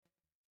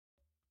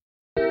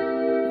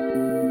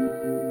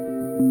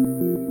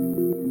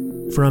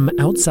From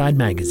Outside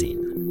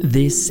Magazine,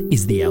 this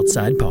is the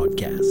Outside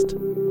Podcast.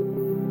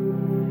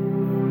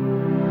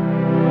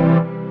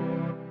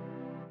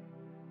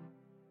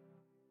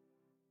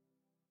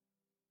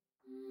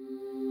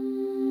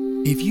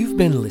 If you've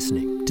been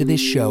listening to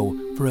this show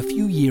for a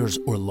few years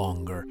or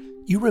longer,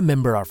 you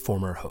remember our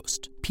former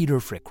host, Peter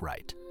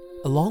Frick-Wright.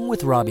 Along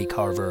with Robbie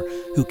Carver,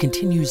 who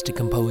continues to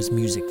compose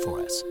music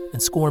for us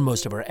and score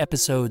most of our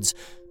episodes,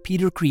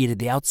 Peter created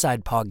the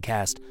Outside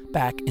Podcast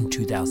back in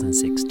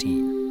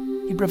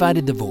 2016. He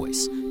provided the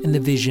voice and the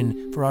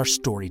vision for our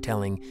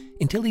storytelling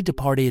until he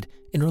departed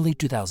in early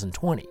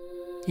 2020.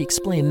 He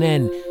explained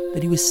then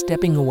that he was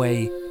stepping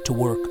away to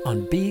work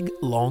on big,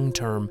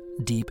 long-term,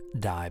 deep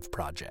dive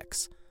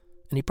projects.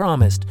 And he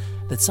promised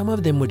that some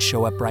of them would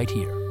show up right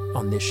here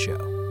on this show.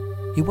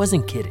 He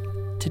wasn't kidding.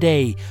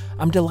 Today,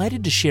 I'm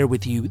delighted to share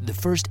with you the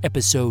first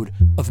episode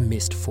of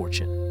Missed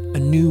Fortune, a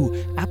new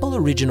Apple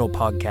original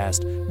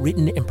podcast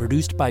written and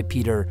produced by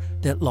Peter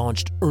that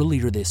launched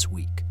earlier this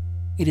week.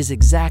 It is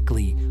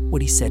exactly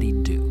what he said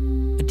he'd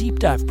do, a deep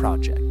dive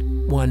project,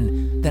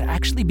 one that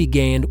actually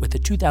began with a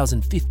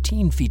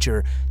 2015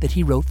 feature that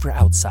he wrote for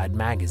Outside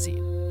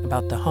Magazine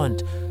about the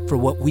hunt for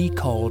what we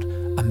called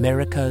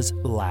America's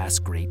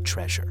last great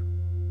treasure,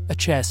 a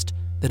chest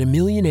that a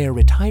millionaire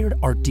retired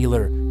art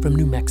dealer from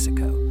New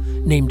Mexico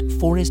named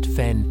Forrest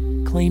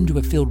Fenn claimed to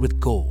have filled with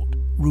gold,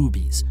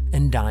 rubies,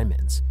 and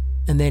diamonds,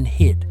 and then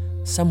hid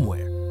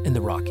somewhere in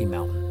the Rocky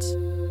Mountains.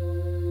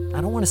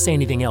 I don't want to say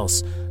anything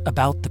else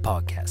about the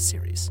podcast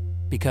series,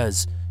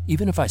 because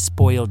even if I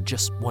spoiled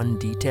just one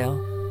detail,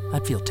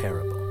 I'd feel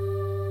terrible.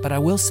 But I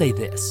will say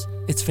this,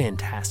 it's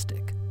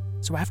fantastic.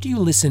 So after you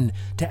listen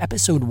to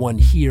episode 1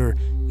 here,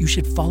 you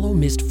should follow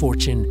Missed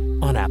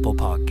Fortune on Apple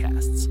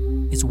Podcasts.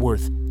 It's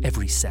worth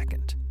every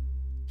second.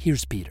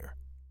 Here's Peter.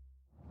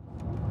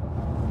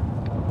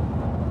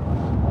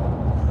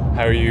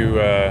 How are you,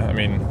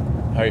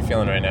 how are you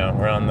feeling right now?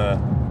 We're on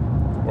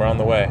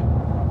the way.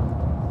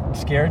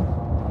 Scared?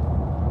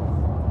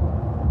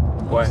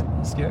 What?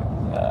 Scared?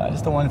 I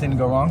just don't want anything to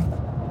go wrong.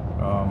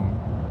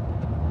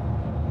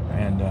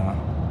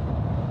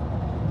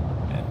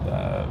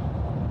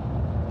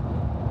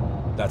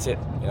 That's it.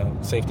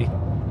 Safety.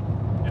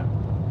 Yeah.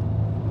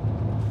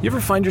 You ever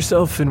find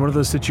yourself in one of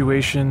those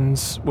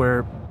situations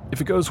where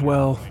if it goes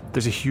well,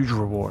 there's a huge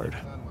reward,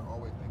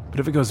 but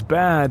if it goes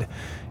bad,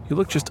 you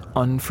look just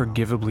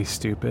unforgivably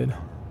stupid?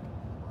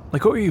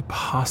 Like, what were you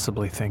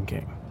possibly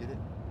thinking?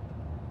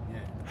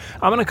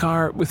 I'm in a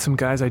car with some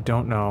guys I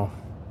don't know,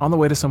 on the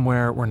way to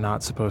somewhere we're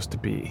not supposed to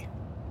be.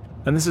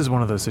 And this is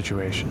one of those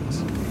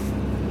situations.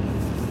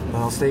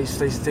 Well, stay.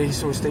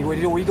 Where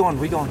are you going?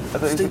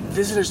 Stay,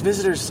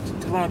 visitors.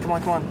 Come on.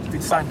 Read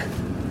the sign.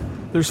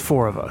 There's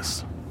 4 of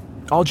us,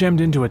 all jammed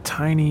into a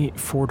tiny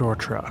 4-door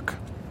truck.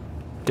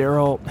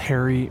 Daryl,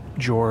 Harry,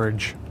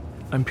 George,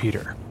 I'm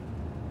Peter.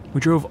 We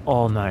drove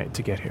all night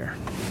to get here.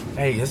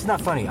 Hey, this is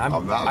not funny.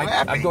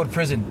 I go to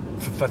prison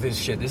for this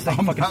shit. This is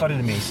not fucking funny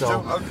to me.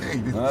 So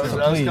okay, please.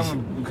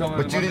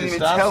 But you didn't even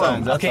tell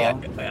him. Okay,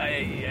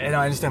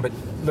 I understand, but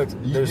look,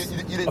 You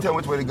didn't tell him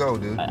which way to go,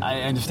 dude.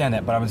 I understand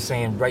that, but I was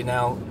saying right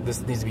now this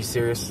needs to be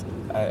serious.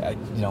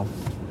 I'm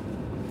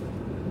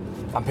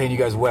paying you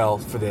guys well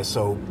for this,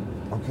 so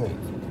Okay,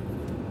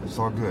 it's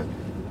all good.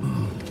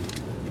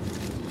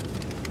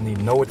 I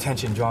need no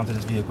attention drawn to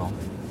this vehicle.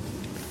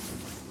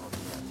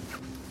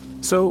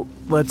 So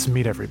let's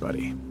meet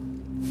everybody.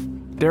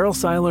 Daryl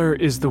Seiler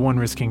is the one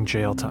risking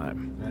jail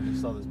time.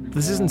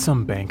 This isn't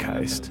some bank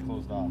heist.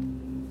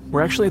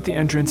 We're actually at the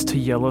entrance to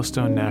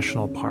Yellowstone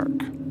National Park.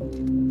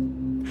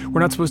 We're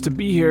not supposed to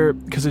be here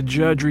because a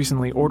judge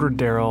recently ordered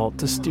Daryl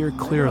to steer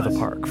clear of the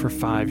park for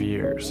 5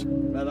 years.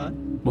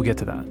 We'll get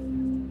to that.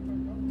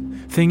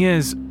 Thing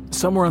is,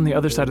 somewhere on the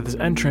other side of this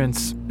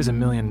entrance is $1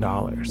 million.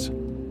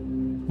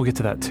 We'll get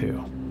to that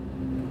too.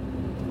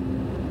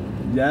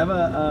 Do you have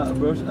a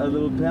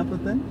little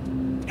pamphlet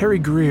thing? Harry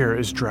Greer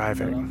is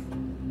driving.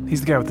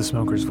 He's the guy with the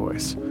smoker's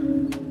voice.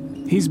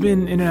 He's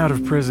been in and out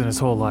of prison his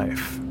whole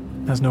life.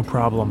 Has no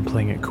problem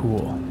playing it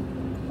cool.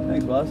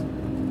 Thanks, boss.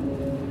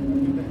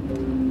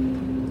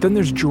 Then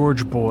there's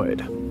George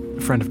Boyd,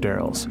 a friend of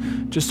Daryl's,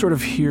 just sort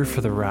of here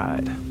for the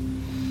ride.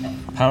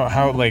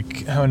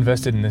 How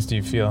invested in this do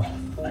you feel?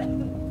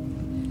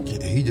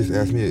 He just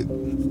asked me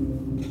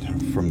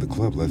from the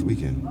club this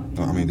weekend.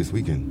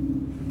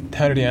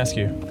 How did he ask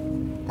you?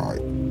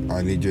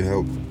 I need your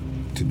help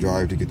to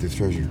drive to get this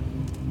treasure.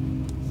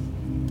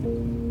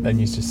 Then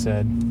you just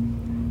said,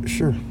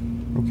 Sure,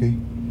 okay.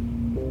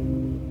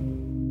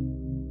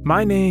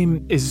 My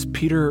name is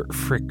Peter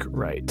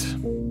Frick-Wright.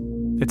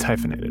 It's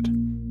hyphenated.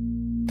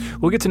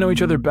 We'll get to know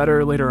each other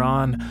better later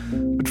on,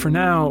 but for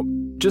now,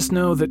 just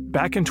know that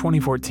back in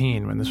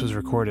 2014, when this was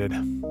recorded,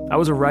 I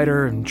was a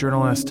writer and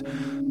journalist,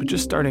 but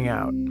just starting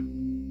out.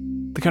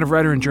 The kind of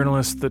writer and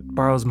journalist that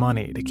borrows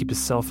money to keep his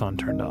cell phone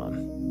turned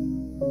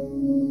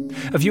on.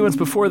 A few months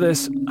before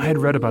this, I had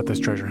read about this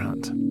treasure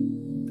hunt.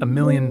 $1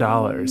 million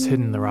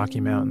hidden in the Rocky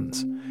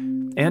Mountains,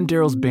 and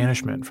Daryl's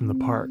banishment from the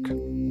park.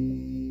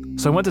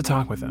 So I went to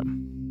talk with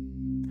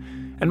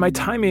him. And my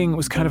timing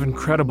was kind of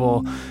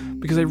incredible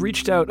because I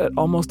reached out at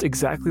almost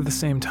exactly the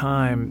same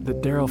time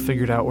that Daryl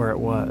figured out where it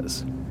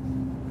was.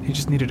 He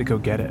just needed to go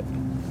get it.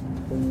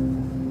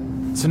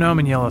 So now I'm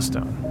in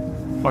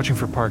Yellowstone, watching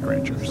for park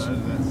rangers.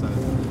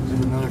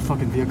 There's another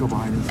fucking vehicle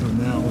behind us. So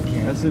now we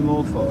can't. That's them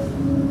old folks.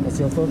 That's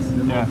the old folks?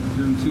 Yeah.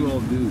 Them two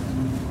old dudes.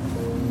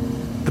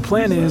 The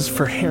plan is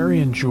for Harry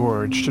and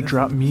George to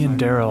drop me and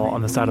Daryl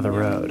on the side of the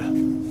road.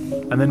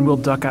 And then we'll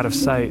duck out of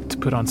sight to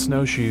put on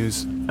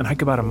snowshoes and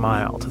hike about a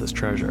mile to this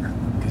treasure.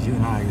 Because you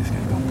and I are just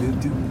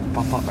going to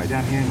go pop right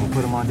down here, and we'll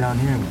put them on down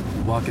here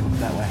and walk in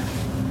that way.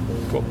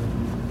 Cool.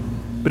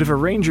 But if a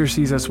ranger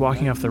sees us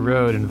walking off the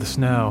road into the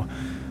snow,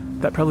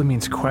 that probably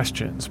means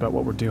questions about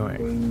what we're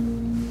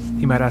doing.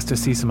 He might ask to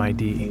see some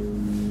ID.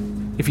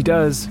 If he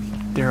does,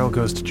 Daryl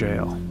goes to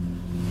jail.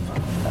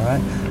 All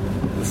right,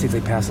 let's see if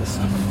they pass us.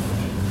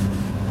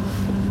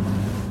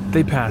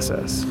 They pass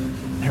us.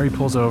 Harry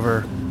pulls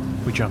over.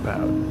 We jump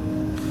out. All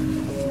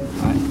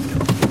right, let's go.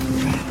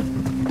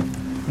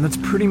 And that's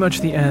pretty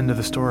much the end of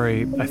the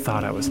story I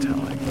thought I was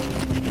telling.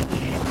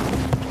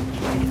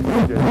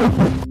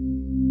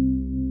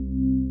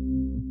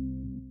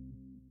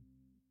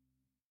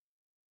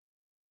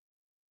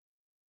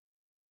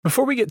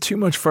 Before we get too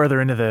much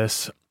further into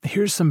this,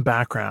 here's some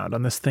background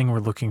on this thing we're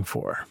looking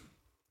for.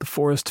 The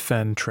Forrest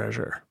Fenn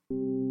treasure.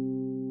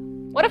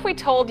 What if we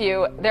told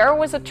you there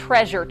was a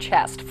treasure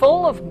chest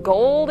full of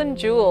gold and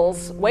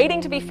jewels waiting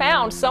to be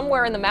found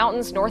somewhere in the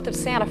mountains north of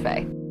Santa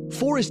Fe?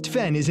 Forrest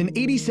Fenn is an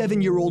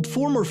 87-year-old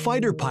former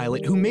fighter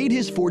pilot who made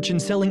his fortune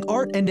selling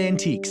art and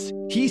antiques.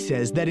 He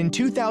says that in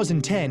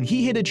 2010,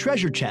 he hid a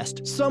treasure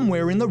chest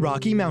somewhere in the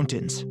Rocky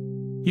Mountains.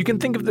 You can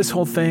think of this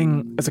whole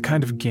thing as a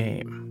kind of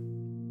game.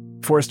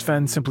 Forrest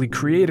Fenn simply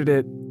created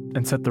it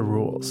and set the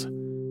rules.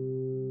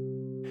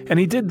 And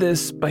he did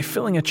this by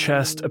filling a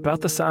chest about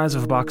the size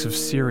of a box of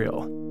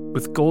cereal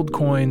with gold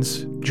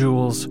coins,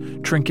 jewels,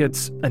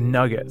 trinkets, and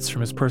nuggets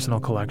from his personal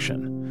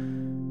collection.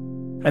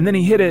 And then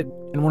he hid it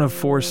in one of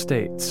 4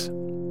 states: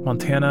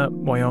 Montana,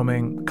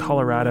 Wyoming,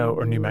 Colorado,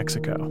 or New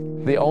Mexico.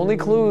 The only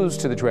clues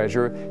to the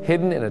treasure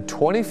hidden in a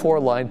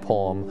 24-line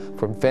poem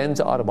from Fenn's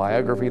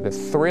autobiography, The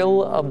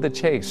Thrill of the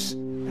Chase.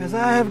 As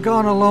I have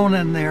gone alone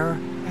in there,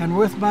 and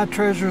with my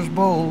treasures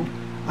bold,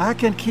 I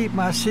can keep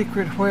my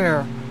secret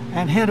where,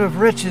 and hint of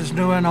riches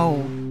new and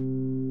old.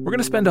 We're going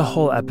to spend a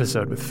whole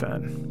episode with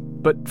Fenn.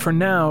 But for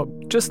now,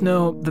 just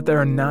know that there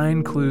are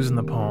 9 clues in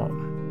the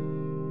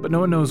poem. But no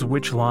one knows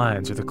which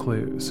lines are the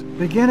clues.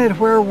 Begin it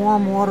where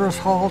warm waters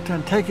halt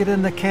and take it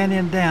in the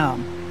canyon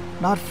down.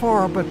 Not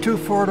far, but too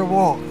far to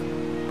walk.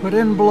 Put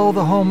in below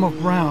the home of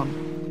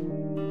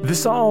Brown.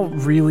 This all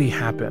really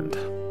happened.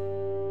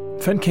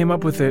 Fenn came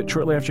up with it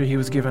shortly after he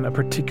was given a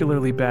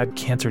particularly bad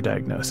cancer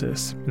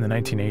diagnosis in the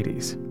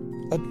 1980s.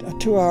 A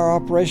 2-hour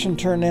operation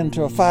turned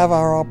into a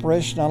 5-hour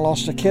operation. I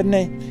lost a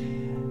kidney,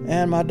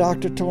 and my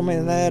doctor told me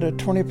that I had a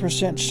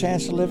 20%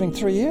 chance of living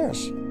 3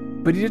 years.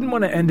 But he didn't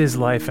want to end his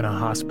life in a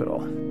hospital.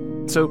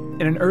 So,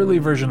 in an early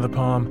version of the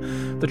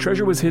poem, the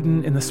treasure was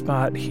hidden in the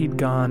spot he'd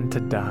gone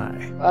to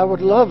die. I would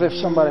love if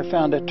somebody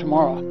found it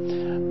tomorrow.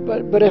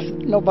 But if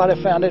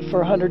nobody found it for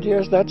 100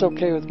 years, that's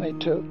okay with me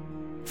too.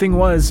 Thing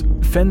was,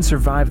 Fenn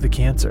survived the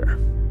cancer,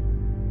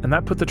 and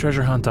that put the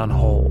treasure hunt on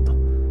hold.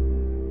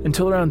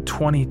 Until around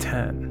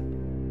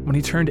 2010, when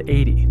he turned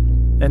 80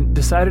 and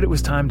decided it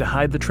was time to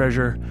hide the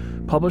treasure,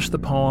 publish the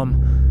poem,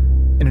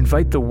 and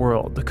invite the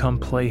world to come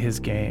play his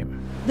game.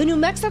 The New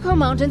Mexico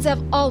mountains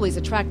have always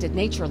attracted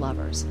nature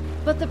lovers,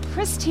 but the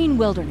pristine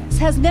wilderness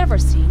has never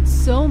seen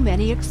so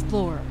many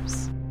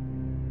explorers.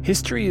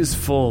 History is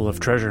full of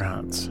treasure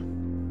hunts,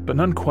 but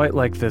none quite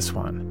like this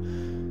one,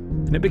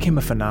 and it became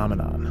a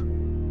phenomenon.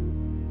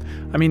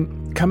 I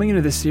mean, coming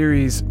into this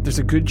series, there's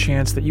a good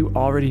chance that you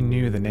already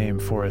knew the name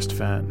Forrest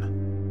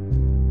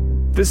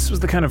Fenn. This was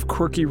the kind of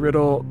quirky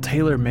riddle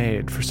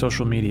tailor-made for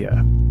social media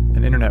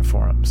and internet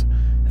forums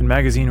and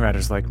magazine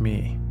writers like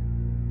me.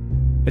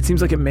 It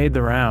seems like it made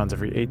the rounds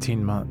every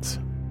 18 months.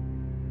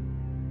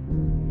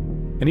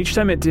 And each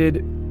time it did,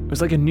 it was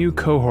like a new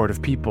cohort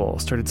of people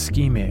started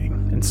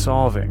scheming and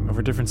solving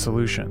over different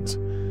solutions,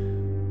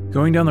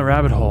 going down the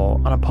rabbit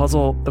hole on a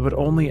puzzle that would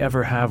only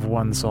ever have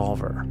one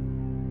solver.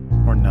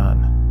 Or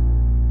none.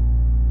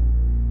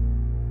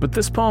 But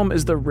this poem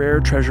is the rare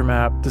treasure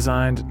map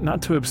designed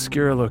not to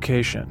obscure a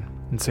location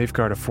and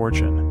safeguard a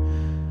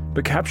fortune,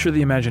 but capture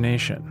the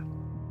imagination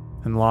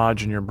and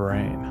lodge in your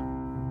brain.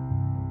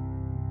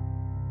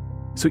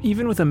 So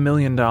even with $1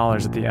 million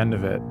at the end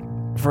of it,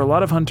 for a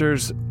lot of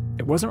hunters,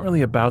 it wasn't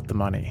really about the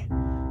money,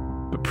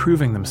 but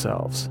proving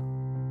themselves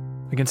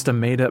against a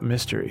made-up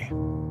mystery.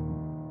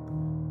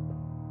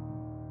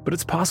 But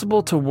it's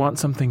possible to want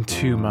something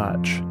too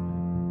much.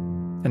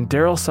 And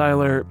Daryl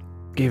Seiler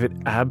gave it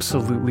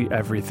absolutely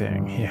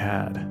everything he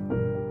had.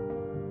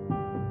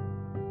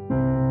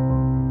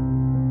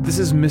 This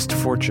is Missed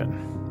Fortune,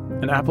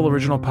 an Apple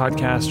original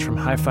podcast from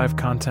High Five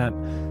Content,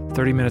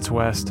 30 Minutes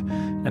West,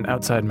 and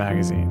Outside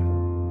Magazine.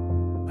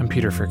 I'm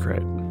Peter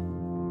Frick-Wright.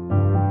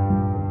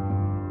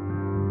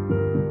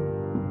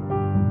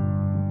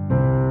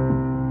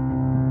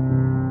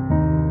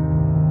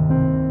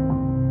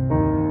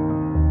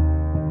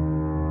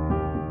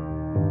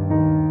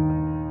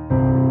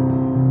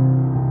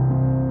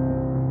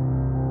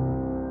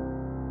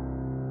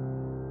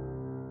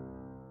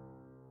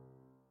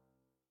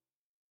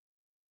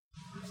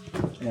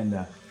 And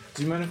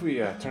do you mind if we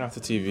turn off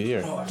the TV,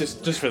 or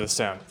just for the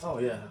sound? Oh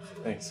yeah,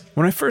 thanks.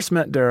 When I first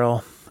met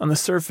Daryl, on the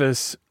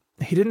surface,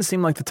 he didn't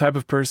seem like the type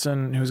of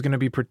person who was going to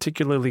be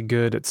particularly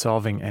good at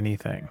solving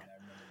anything.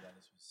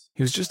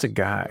 He was just a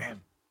guy.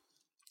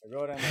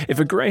 If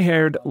a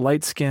gray-haired,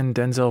 light-skinned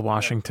Denzel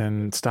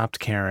Washington stopped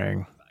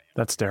caring,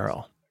 that's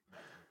Daryl.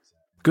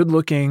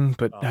 Good-looking,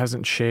 but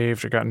hasn't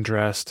shaved or gotten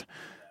dressed.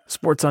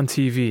 Sports on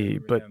TV,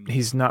 but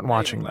he's not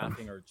watching them.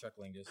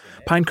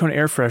 Pinecone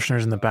air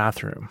fresheners in the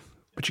bathroom,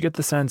 but you get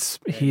the sense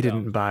he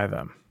didn't buy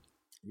them.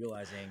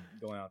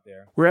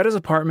 We're at his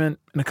apartment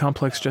in a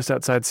complex just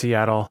outside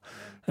Seattle,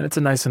 and it's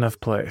a nice enough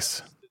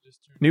place.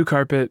 New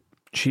carpet,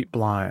 cheap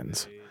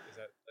blinds.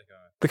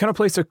 The kind of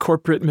place a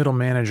corporate middle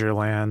manager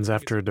lands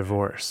after a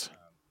divorce.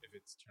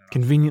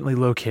 Conveniently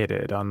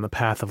located on the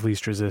path of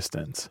least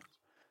resistance.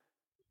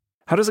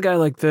 How does a guy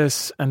like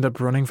this end up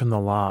running from the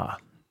law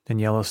in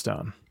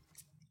Yellowstone?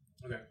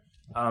 Okay.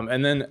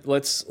 And then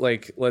let's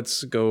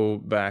go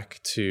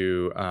back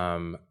to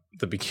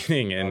the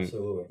beginning, and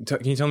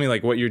can you tell me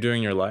like what you're doing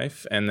in your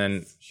life, and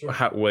then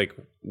how, like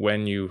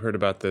when you heard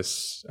about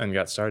this and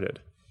got started?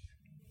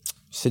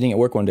 Sitting at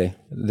work one day,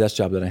 the desk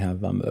job that I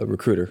have, I'm a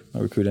recruiter. I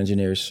recruit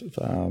engineers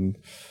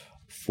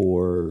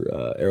for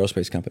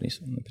aerospace companies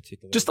in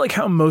particular. Just like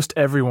how most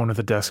everyone with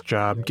a desk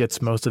job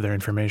gets most of their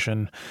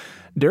information,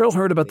 Daryl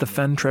heard about the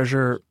Fenn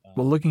treasure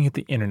while looking at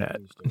the internet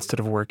instead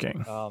of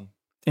working.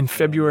 In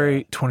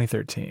February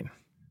 2013.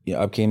 Yeah,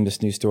 up came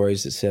this news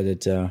stories that said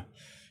it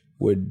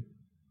would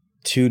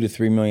 $2 to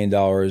 $3 million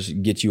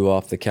get you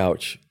off the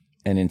couch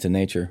and into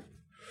nature.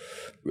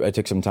 I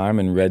took some time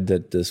and read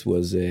that this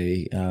was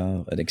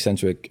an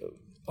eccentric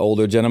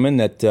older gentleman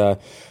that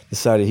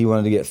decided he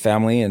wanted to get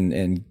family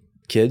and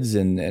kids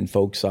and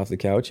folks off the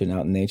couch and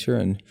out in nature,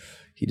 and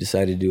he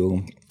decided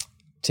to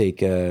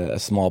take a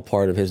small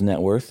part of his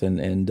net worth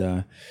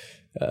and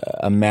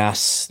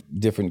amass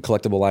different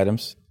collectible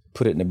items,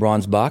 put it in a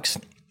bronze box,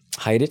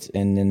 hide it,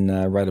 and then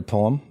write a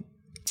poem.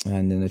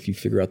 And then if you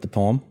figure out the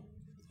poem,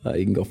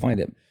 you can go find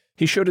it.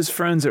 He showed his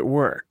friends at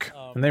work,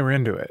 and they were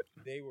into it.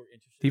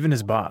 Even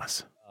his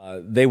boss.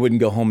 They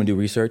wouldn't go home and do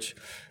research,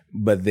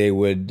 but they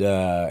would,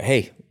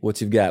 hey, what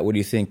you've got? What do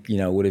you think? You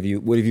know, what have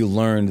you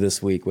learned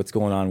this week? What's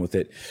going on with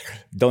it?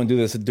 Don't do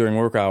this during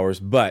work hours,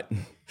 but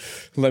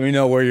let me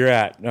know where you're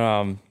at,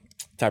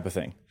 type of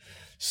thing.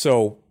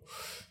 So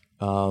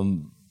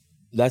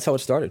that's how it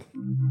started.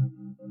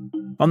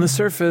 On the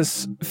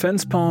surface,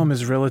 Fenn's poem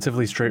is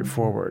relatively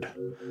straightforward.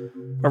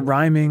 A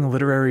rhyming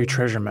literary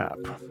treasure map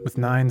with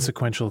 9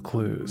 sequential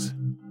clues.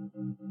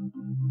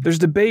 There's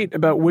debate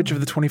about which of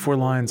the 24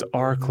 lines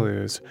are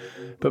clues,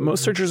 but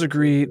most searchers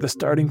agree the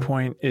starting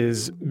point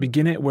is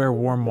begin it where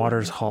warm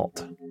waters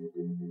halt.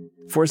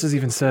 Forrest has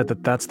even said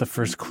that that's the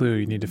first clue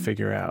you need to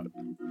figure out.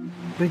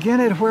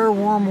 Begin it where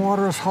warm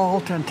waters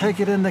halt and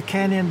take it in the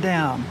canyon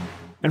down.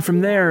 And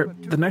from there,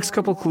 the next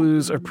couple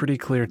clues are pretty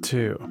clear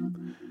too.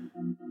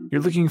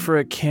 You're looking for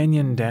a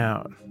canyon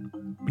down,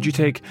 which you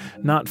take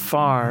not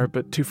far,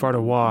 but too far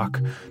to walk,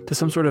 to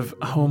some sort of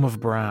home of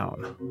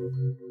brown.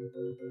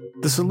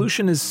 The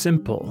solution is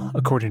simple,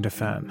 according to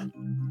Fenn.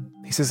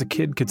 He says a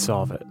kid could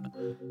solve it.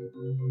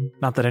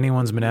 Not that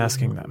anyone's been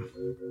asking them.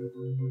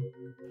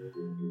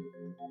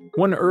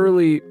 One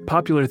early,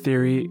 popular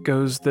theory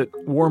goes that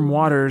warm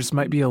waters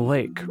might be a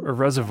lake or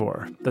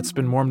reservoir that's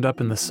been warmed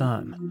up in the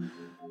sun.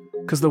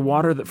 Because the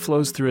water that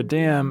flows through a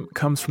dam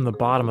comes from the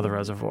bottom of the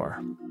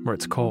reservoir, where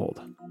it's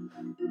cold.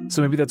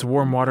 So maybe that's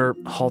warm water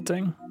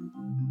halting?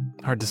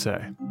 Hard to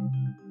say.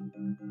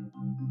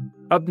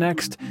 Up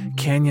next,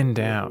 canyon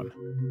down.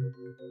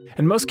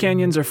 And most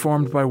canyons are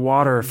formed by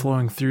water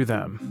flowing through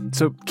them,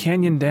 so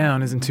canyon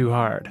down isn't too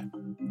hard.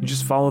 You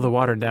just follow the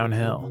water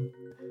downhill.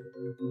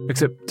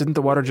 Except, didn't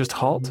the water just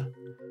halt?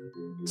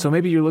 So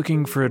maybe you're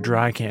looking for a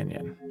dry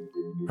canyon.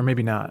 Or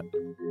maybe not.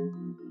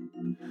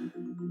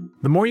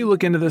 The more you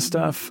look into this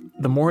stuff,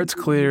 the more it's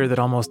clear that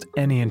almost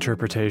any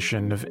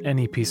interpretation of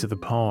any piece of the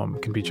poem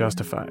can be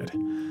justified.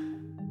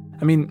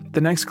 I mean,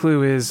 the next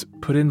clue is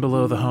put in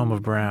below the home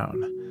of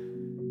brown.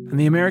 And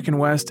the American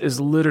West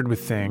is littered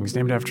with things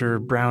named after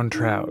brown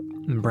trout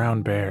and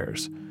brown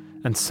bears,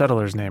 and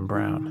settlers named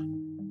Brown.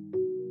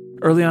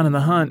 Early on in the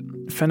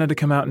hunt, Fenn had to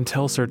come out and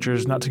tell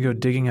searchers not to go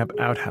digging up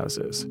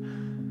outhouses.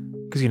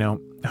 Because,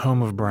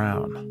 home of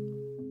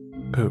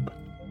brown. Poop.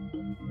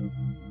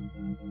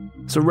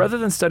 So rather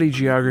than study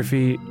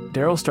geography,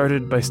 Daryl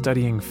started by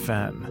studying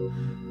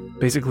Fenn,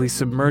 basically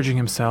submerging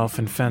himself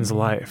in Fenn's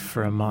life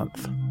for a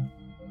month.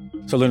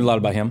 So I learned a lot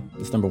about him.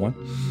 That's number one.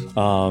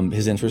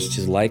 His interests,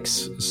 his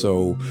likes.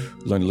 So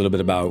learned a little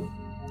bit about,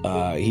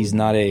 he's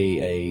not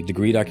a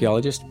degreed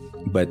archaeologist,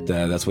 but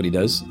that's what he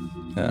does.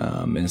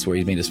 And it's where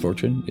he's made his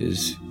fortune,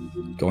 is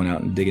going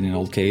out and digging in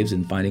old caves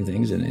and finding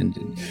things and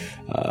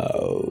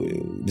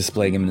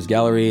displaying them in his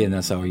gallery, and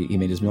that's how he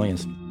made his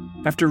millions.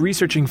 After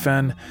researching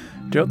Fenn,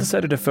 Daryl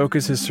decided to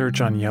focus his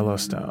search on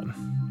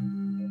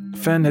Yellowstone.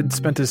 Fenn had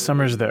spent his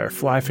summers there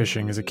fly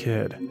fishing as a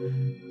kid.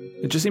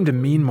 It just seemed to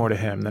mean more to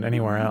him than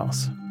anywhere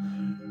else.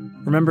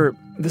 Remember,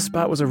 this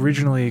spot was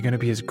originally going to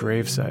be his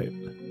gravesite.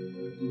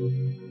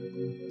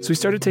 So he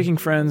started taking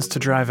friends to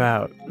drive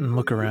out and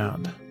look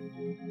around.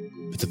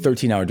 It's a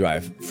 13-hour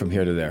drive from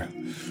here to there.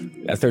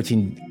 A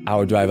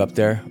 13-hour drive up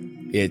there,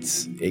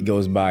 it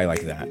goes by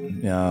like that.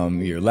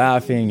 You're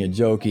laughing, you're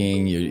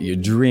joking, you're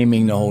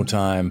dreaming the whole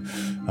time.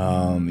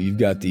 You've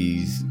got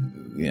these,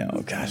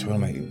 gosh,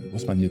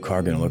 what's my new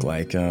car going to look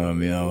like?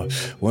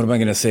 What am I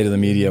going to say to the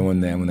media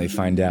when they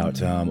find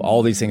out?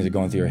 All these things are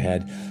going through your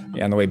head.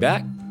 On the way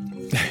back,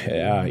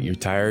 you're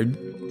tired,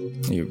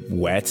 you're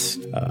wet,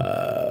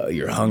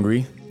 you're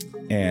hungry,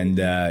 and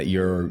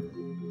you're,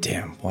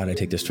 damn, why did I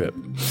take this trip?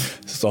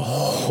 It's a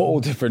whole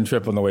different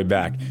trip on the way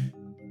back.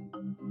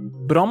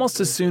 But almost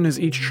as soon as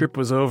each trip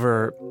was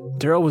over,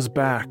 Daryl was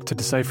back to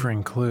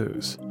deciphering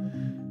clues.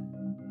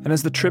 And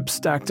as the trips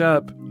stacked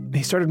up,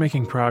 he started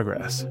making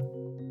progress.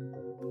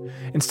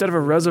 Instead of a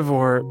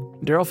reservoir,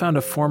 Daryl found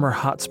a former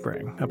hot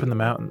spring up in the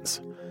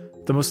mountains,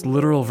 the most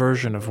literal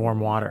version of warm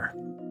water.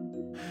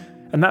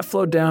 And that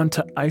flowed down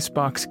to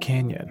Icebox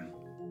Canyon,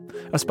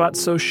 a spot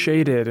so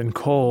shaded and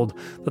cold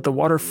that the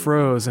water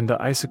froze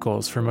into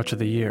icicles for much of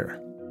the year.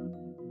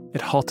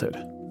 It halted.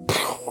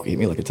 Hit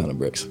me like a ton of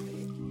bricks.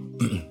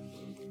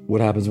 What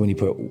happens when you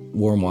put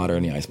warm water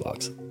in the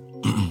icebox?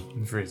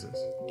 It freezes.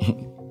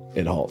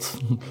 It halts.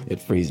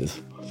 It freezes.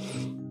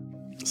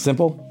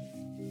 Simple,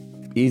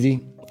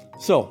 easy.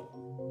 So,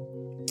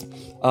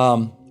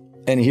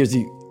 and here's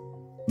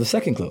the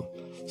second clue.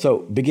 So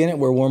begin it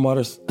where warm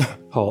waters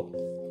halt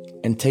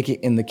and take it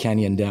in the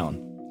canyon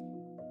down.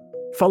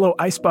 Follow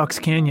Icebox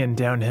Canyon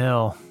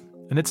downhill,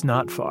 and it's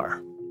not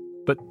far,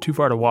 but too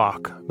far to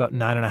walk, about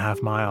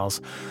 9.5 miles,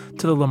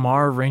 to the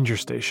Lamar Ranger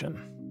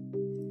Station.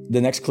 The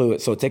next clue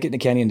is, so take it in the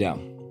canyon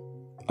down.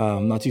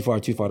 Not too far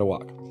to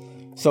walk.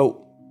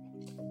 So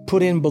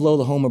put in below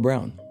the home of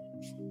Brown.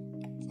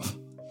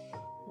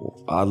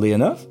 Oddly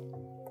enough,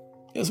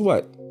 guess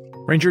what?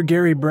 Ranger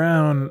Gary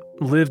Brown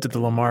lived at the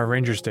Lamar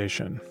Ranger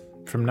Station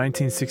from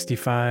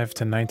 1965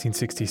 to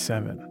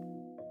 1967.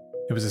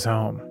 It was his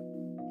home.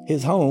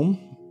 His home,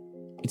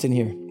 it's in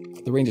here,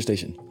 the ranger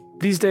station.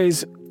 These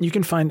days, you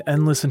can find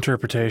endless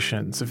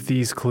interpretations of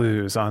these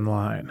clues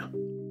online.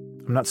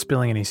 I'm not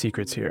spilling any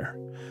secrets here.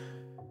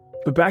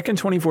 But back in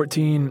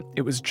 2014,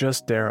 it was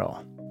just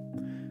Daryl.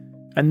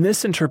 And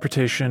this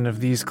interpretation of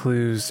these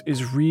clues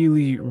is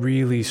really,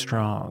 really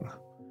strong.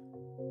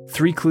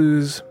 3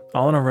 clues,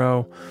 all in a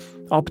row,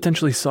 all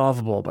potentially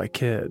solvable by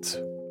kids.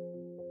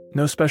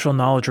 No special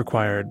knowledge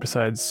required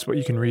besides what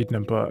you can read in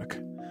a book.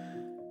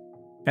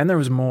 And there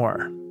was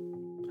more.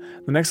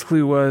 The next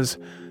clue was,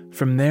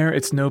 from there,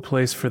 it's no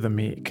place for the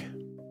meek.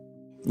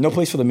 No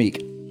place for the meek.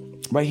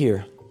 Right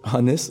here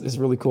on this is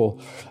really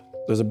cool.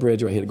 There's a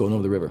bridge right here going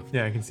over the river.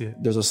 Yeah, I can see it.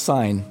 There's a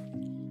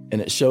sign,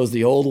 and it shows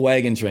the old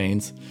wagon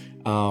trains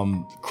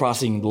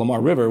crossing the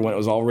Lamar River when it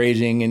was all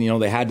raging,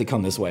 and they had to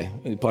come this way.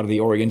 Part of the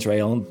Oregon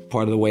Trail, and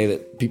part of the way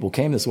that people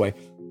came this way.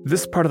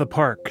 This part of the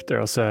park,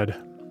 Daryl said,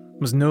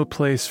 was no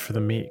place for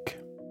the meek.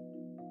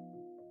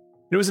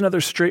 It was another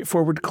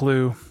straightforward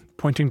clue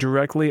pointing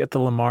directly at the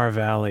Lamar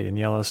Valley in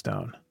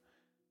Yellowstone.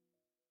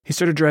 He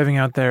started driving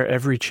out there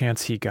every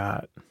chance he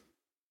got.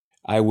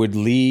 I would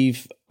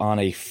leave on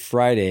a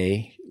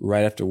Friday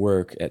right after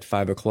work at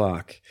 5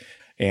 o'clock,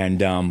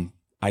 and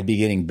I'd be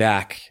getting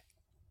back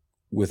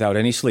without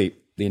any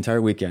sleep the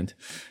entire weekend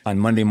on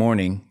Monday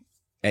morning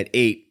at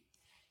 8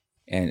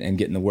 and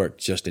getting to work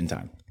just in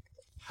time.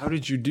 How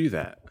did you do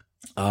that?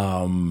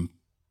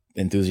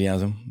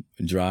 Enthusiasm,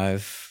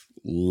 drive,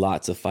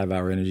 lots of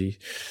 5-hour energy.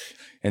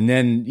 And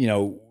then,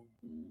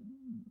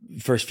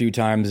 first few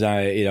times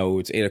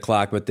it's 8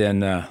 o'clock, but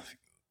then a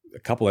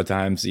couple of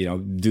times,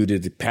 due to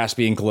the pass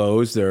being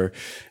closed or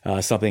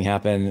something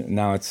happened,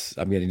 now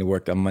I'm getting to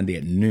work on Monday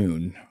at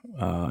noon.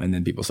 And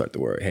then people start to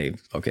worry, hey,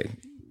 okay,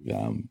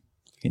 you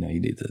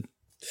need to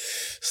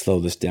slow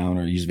this down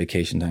or use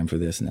vacation time for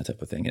this and that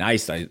type of thing. And I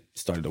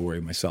started to worry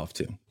myself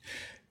too.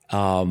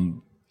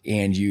 And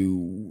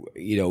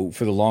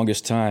for the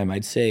longest time,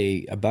 I'd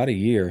say about a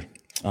year,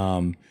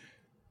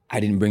 I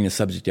didn't bring the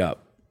subject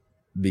up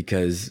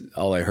because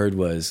all I heard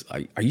was,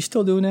 are you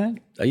still doing that?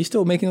 Are you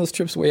still making those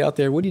trips way out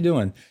there? What are you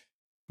doing?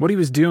 What he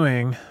was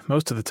doing,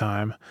 most of the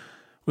time,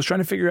 was trying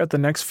to figure out the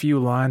next few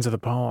lines of the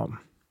poem.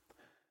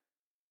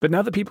 But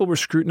now that people were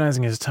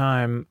scrutinizing his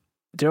time,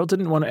 Daryl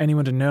didn't want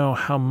anyone to know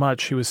how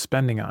much he was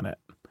spending on it.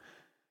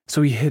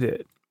 So he hid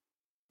it,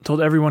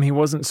 told everyone he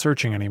wasn't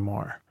searching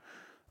anymore,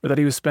 or that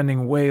he was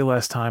spending way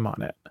less time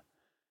on it.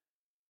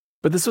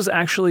 But this was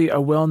actually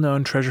a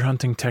well-known treasure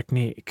hunting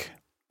technique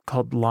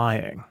called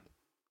lying,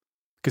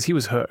 because he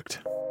was hooked.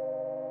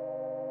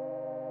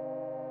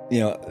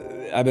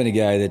 I've been a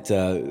guy that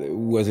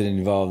wasn't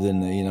involved in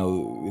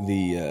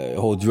the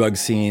whole drug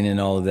scene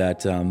and all of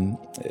that.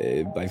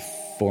 My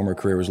former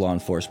career was law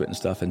enforcement and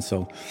stuff, and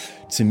so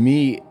to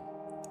me,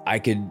 I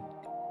could,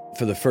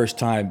 for the first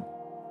time,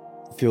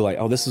 feel like,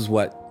 oh, this is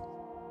what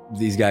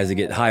these guys that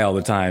get high all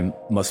the time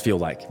must feel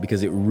like,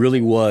 because it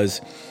really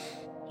was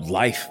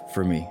life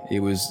for me. It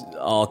was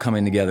all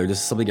coming together. This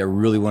is something I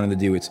really wanted to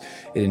do. It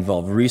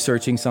involved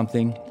researching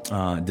something,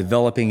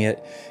 developing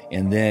it,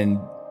 and then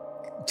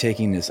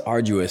taking this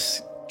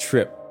arduous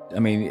trip I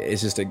mean,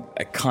 it's just a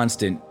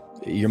constant,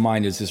 your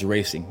mind is just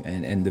racing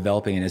and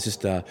developing, and it's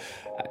just,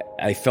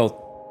 I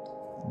felt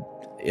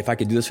if I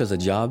could do this as a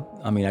job,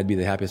 I mean, I'd be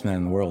the happiest man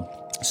in the world.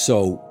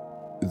 So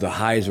the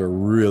highs were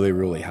really,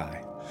 really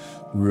high,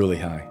 really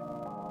high.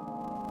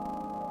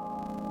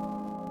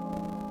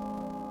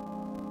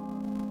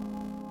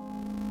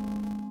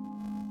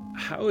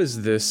 How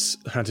is this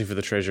hunting for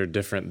the treasure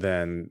different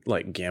than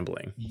like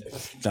gambling?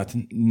 That's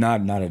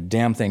not a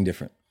damn thing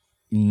different.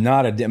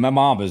 My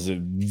mom is a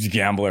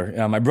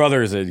gambler. My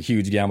brother is a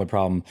huge gambler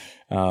problem.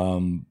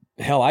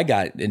 Hell, I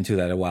got into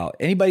that a while.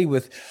 Anybody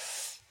with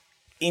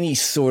any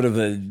sort of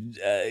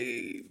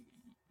a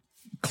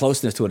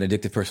closeness to an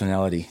addictive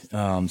personality,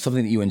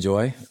 something that you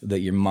enjoy, that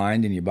your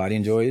mind and your body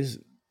enjoys,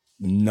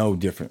 no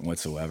different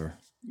whatsoever.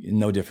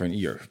 No different.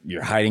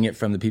 You're hiding it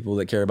from the people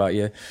that care about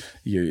you.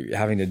 You're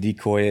having to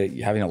decoy it.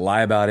 You're having to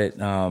lie about it.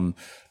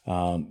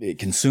 It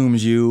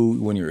consumes you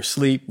when you're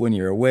asleep, when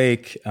you're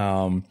awake.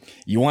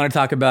 You want to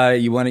talk about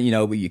it. You want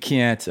to, but you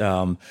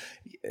can't.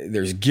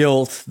 There's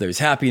guilt. There's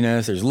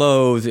happiness. There's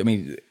lows. I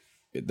mean,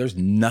 there's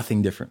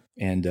nothing different.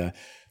 And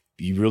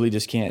you really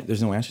just can't.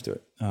 There's no answer to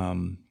it.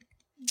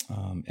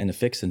 And a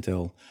fix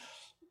until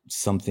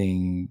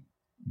something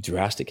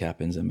drastic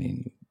happens. I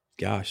mean,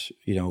 gosh,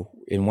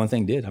 and one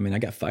thing did. I mean, I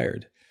got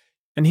fired.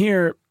 And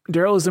here,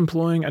 Daryl is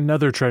employing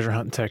another treasure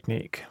hunt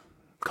technique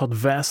called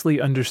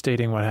vastly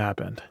understating what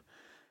happened.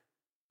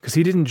 Because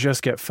he didn't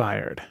just get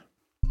fired.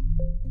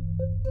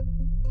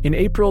 In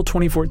April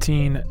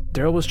 2014,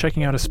 Daryl was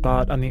checking out a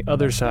spot on the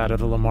other side of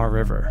the Lamar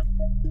River,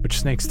 which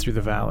snakes through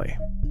the valley.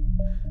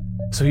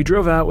 So he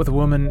drove out with a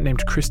woman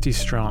named Christy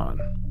Strawn,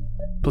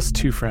 plus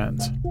 2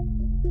 friends.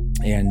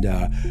 And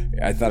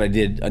I thought I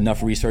did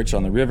enough research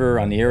on the river,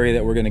 on the area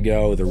that we're going to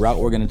go, the route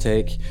we're going to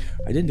take.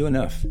 I didn't do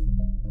enough.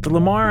 The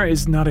Lamar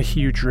is not a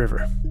huge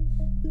river,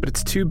 but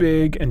it's too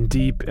big and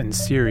deep and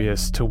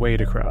serious to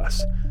wade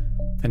across.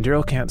 And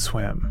Daryl can't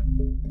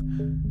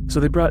swim.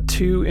 So they brought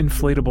 2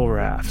 inflatable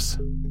rafts.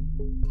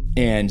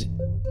 And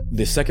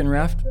the second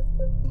raft,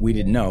 we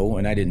didn't know,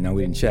 and I didn't know,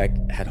 we didn't check,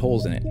 had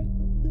holes in it.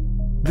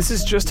 This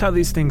is just how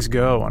these things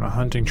go on a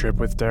hunting trip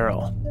with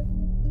Daryl.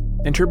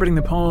 Interpreting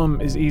the poem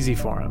is easy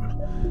for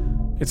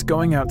him. It's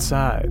going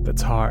outside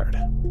that's hard.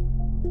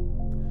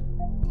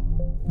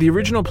 The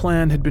original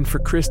plan had been for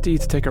Christy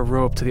to take a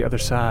rope to the other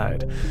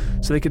side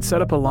so they could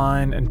set up a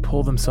line and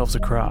pull themselves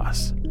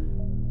across.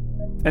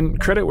 And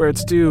credit where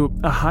it's due,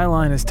 a high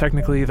line is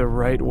technically the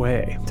right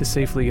way to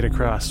safely get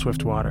across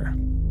swift water.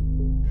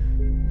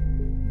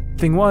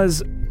 Thing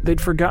was, they'd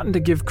forgotten to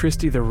give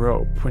Christy the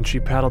rope when she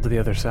paddled to the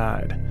other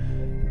side.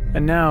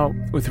 And now,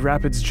 with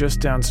rapids just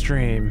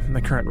downstream and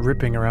the current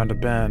ripping around a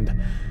bend,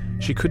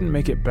 she couldn't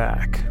make it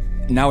back.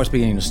 Now it's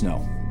beginning to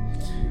snow.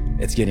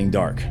 It's getting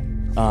dark.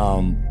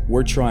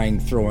 We're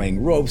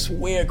throwing ropes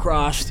way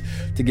across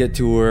to get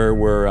to her.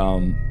 We're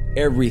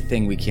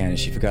everything we can. And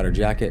she forgot her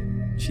jacket.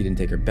 She didn't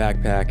take her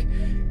backpack.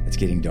 It's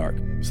getting dark.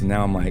 So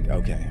now I'm like,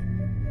 okay.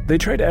 They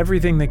tried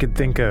everything they could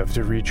think of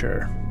to reach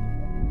her.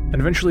 And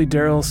eventually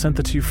Daryl sent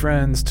the 2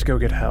 friends to go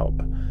get help.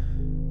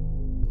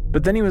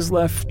 But then he was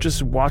left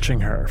just watching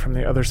her from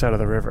the other side of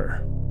the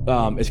river.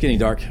 It's getting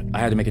dark. I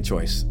had to make a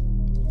choice.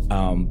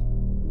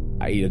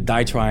 I either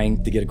die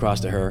trying to get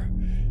across to her,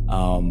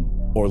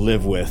 or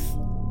live with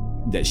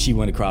that she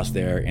went across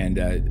there and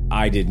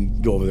I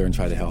didn't go over there and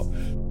try to help.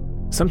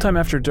 Sometime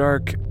after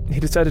dark,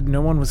 he decided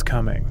no one was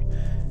coming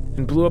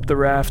and blew up the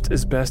raft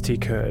as best he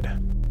could.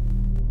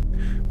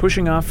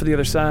 Pushing off for the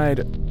other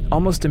side,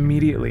 almost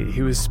immediately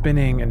he was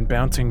spinning and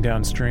bouncing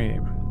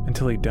downstream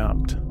until he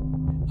dumped.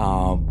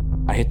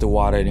 I hit the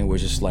water and it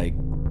was just like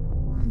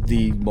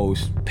the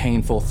most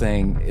painful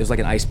thing. It was like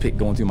an ice pick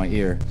going through my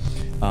ear,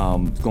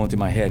 going through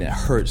my head. It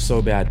hurt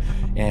so bad.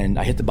 And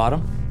I hit the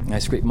bottom and I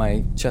scraped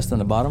my chest on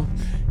the bottom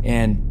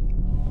and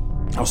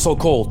I was so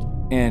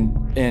cold and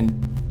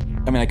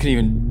I mean, I couldn't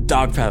even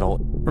dog paddle.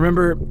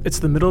 Remember, it's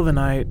the middle of the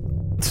night,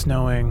 it's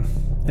snowing,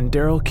 and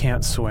Daryl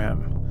can't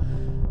swim.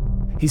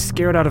 He's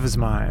scared out of his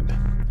mind,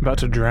 about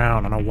to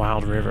drown on a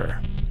wild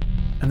river.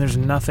 And there's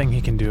nothing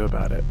he can do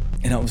about it.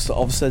 And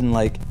all of a sudden,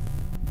 like,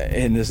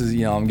 and this is,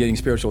 I'm getting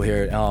spiritual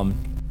here,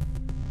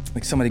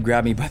 like somebody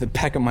grabbed me by the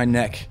back of my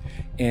neck,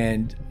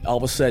 and all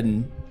of a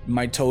sudden,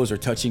 my toes are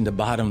touching the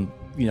bottom,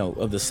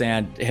 of the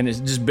sand, and it's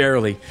just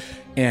barely.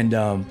 And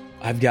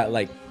I've got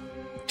like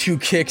 2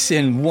 kicks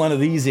in, one of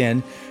these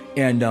in,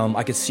 and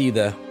I could see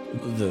the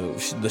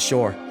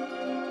shore.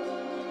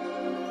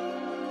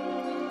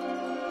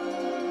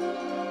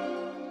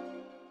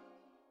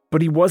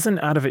 But he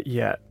wasn't out of it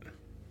yet.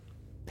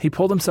 He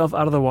pulled himself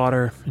out of the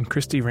water, and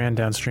Christy ran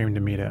downstream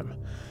to meet him.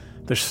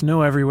 There's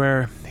snow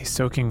everywhere, he's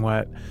soaking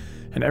wet,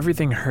 and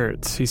everything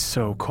hurts. He's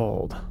so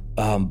cold.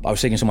 I was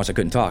shaking so much I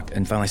couldn't talk,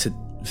 and finally I said,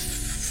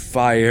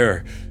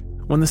 "Fire."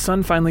 When the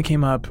sun finally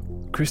came up,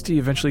 Christy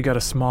eventually got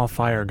a small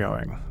fire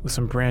going with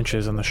some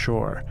branches on the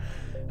shore,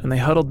 and they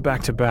huddled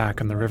back to back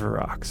on the river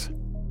rocks.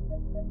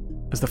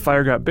 As the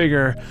fire got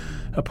bigger,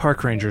 a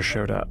park ranger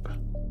showed up,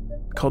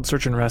 called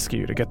search and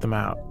rescue to get them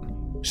out.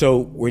 So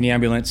we're in the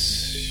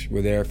ambulance.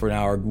 We're there for an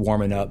hour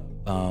warming up.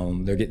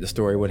 They're getting the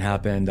story, what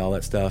happened, all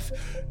that stuff.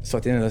 So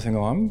at the end of this, I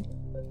go,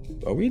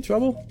 are we in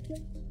trouble?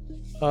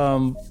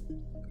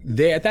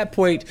 At that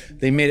point,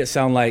 they made it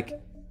sound like,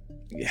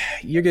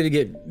 we're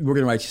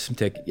gonna write you some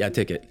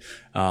ticket,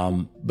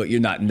 but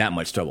you're not in that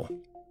much trouble.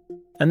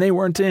 And they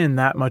weren't in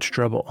that much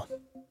trouble.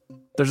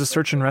 There's a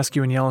search and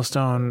rescue in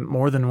Yellowstone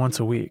more than once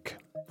a week,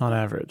 on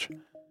average.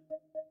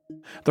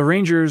 The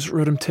Rangers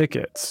wrote him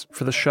tickets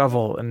for the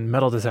shovel and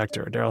metal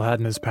detector Daryl had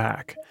in his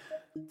pack,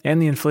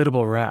 and the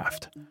inflatable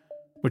raft,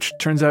 which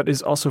turns out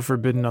is also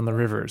forbidden on the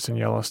rivers in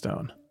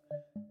Yellowstone.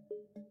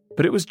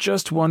 But it was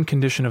just one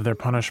condition of their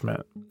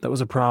punishment that was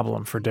a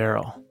problem for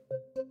Daryl.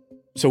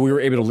 So we were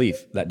able to leave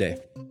that day.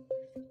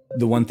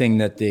 The one thing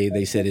that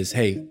they said is,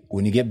 hey,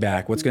 when you get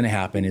back, what's going to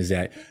happen is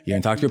that you're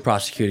going to talk to your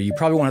prosecutor. You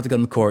probably won't have to go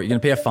to court. You're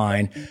going to pay a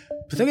fine,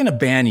 but they're going to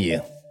ban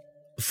you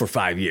for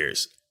 5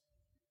 years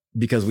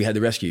because we had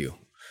to rescue you.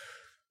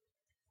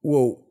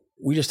 Well,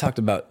 we just talked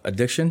about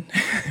addiction.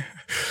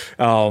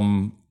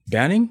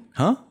 Banning?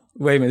 Huh?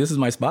 Wait a minute, this is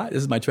my spot.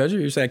 This is my treasure.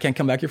 You say I can't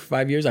come back here for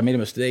 5 years. I made a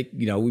mistake.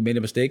 We made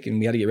a mistake and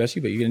we had to get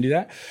rescued, but you're going to do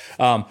that?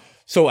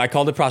 So I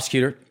called the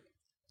prosecutor.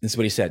 This is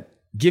what he said.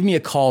 Give me a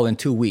call in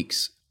 2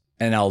 weeks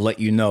and I'll let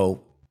you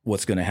know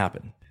what's going to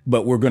happen.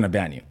 But we're going to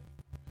ban you.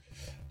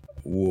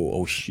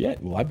 Whoa, oh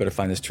shit. Well, I better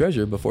find this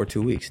treasure before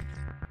 2 weeks.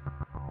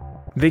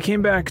 They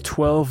came back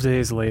 12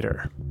 days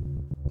later.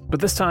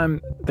 But this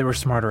time, they were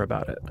smarter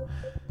about it.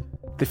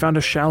 They found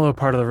a shallow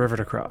part of the river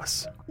to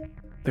cross.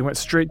 They went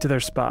straight to their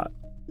spot.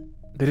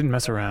 They didn't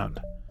mess around.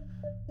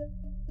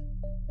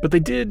 But they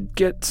did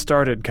get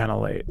started kind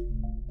of late.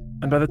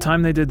 And by the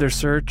time they did their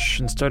search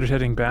and started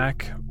heading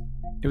back,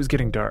 it was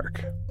getting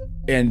dark.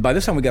 And by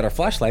this time we got our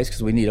flashlights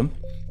because we need them.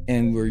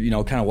 And we're,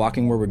 kind of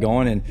walking where we're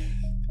going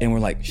and we're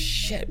like,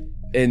 shit.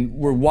 And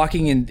we're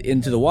walking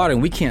into the water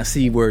and we can't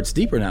see where it's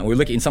deeper now. We're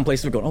looking in some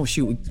places, we're going, oh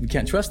shoot, we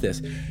can't trust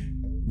this.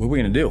 What are we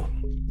going to do?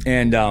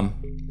 And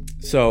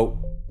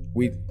so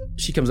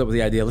she comes up with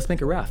the idea, let's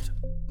make a raft.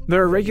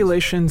 There are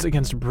regulations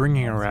against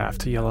bringing a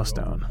raft to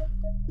Yellowstone.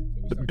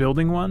 But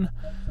building one,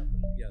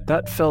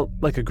 that felt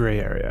like a gray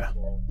area.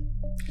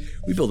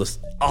 We built this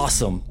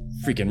awesome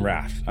freaking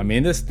raft. I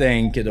mean, this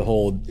thing could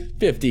hold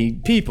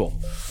 50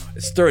 people.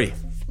 It's 30.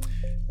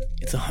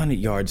 It's 100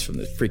 yards from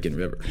the freaking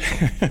river.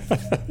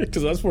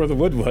 Because that's where the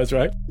wood was,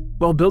 right?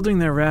 While building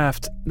their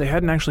raft, they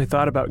hadn't actually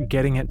thought about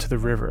getting it to the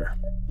river.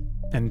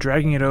 And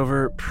dragging it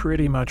over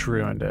pretty much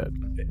ruined it.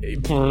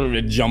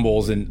 It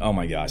jumbles and, oh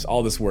my gosh,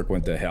 all this work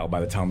went to hell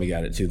by the time we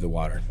got it to the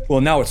water. Well,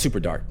 now it's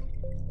super dark.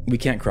 We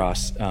can't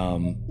cross.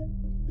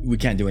 We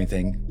can't do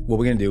anything. What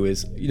we're going to do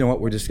is, you know what,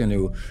 we're just going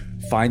to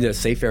find a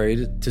safe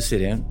area to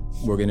sit in.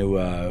 We're going to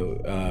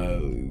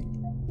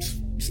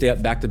stay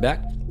up back to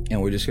back,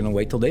 and we're just going to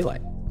wait till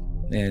daylight.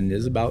 And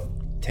it's about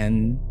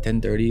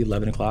 10:30,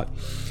 11 o'clock.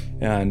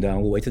 And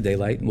we'll wait till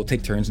daylight, and we'll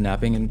take turns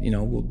napping, and,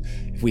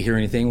 if we hear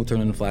anything, we'll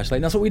turn on the flashlight.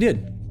 And that's what we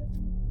did.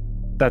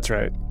 That's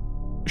right.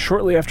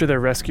 Shortly after their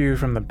rescue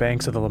from the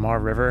banks of the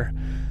Lamar River,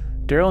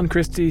 Daryl and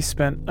Christy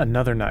spent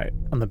another night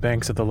on the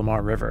banks of the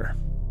Lamar River.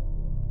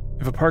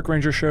 If a park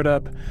ranger showed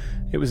up,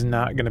 it was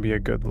not going to be a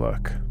good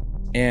look.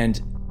 And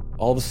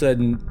all of a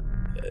sudden,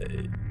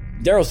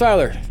 Daryl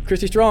Seiler,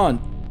 Christy Strawn,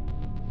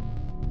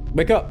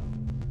 wake up.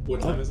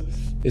 What time is it?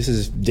 This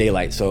is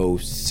daylight, so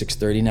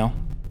 6:30 now.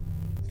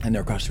 And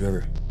they're across the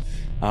river.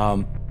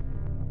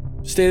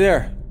 Stay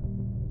there.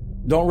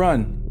 Don't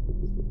run.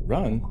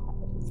 Run?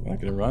 We're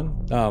not gonna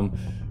run.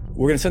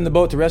 We're gonna send the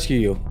boat to rescue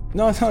you.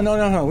 No.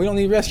 We don't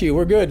need rescue.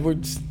 We're good.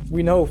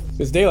 We know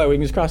it's daylight. We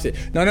can just cross it.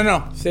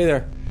 No. Stay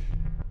there.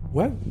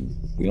 What?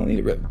 We don't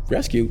need a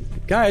rescue,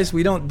 guys.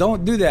 We don't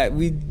do that.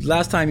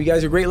 Last time, you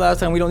guys are great.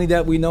 Last time, we don't need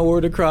that. We know where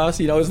to cross.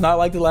 It's not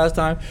like the last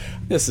time.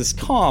 This is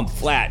calm,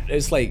 flat.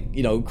 It's like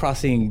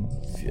crossing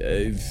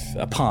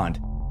a pond.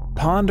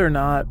 Pond or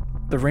not,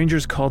 the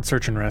Rangers called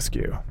search and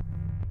rescue,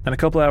 and a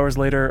couple hours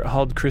later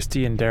hauled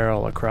Christy and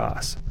Daryl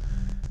across.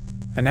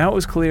 And now it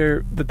was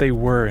clear that they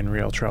were in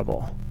real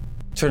trouble.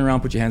 Turn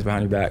around, put your hands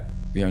behind your back.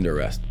 You're under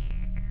arrest.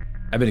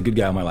 I've been a good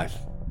guy all my life.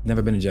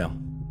 Never been in jail.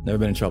 Never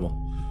been in trouble.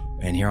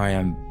 And here I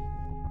am,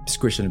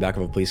 squished in the back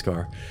of a police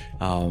car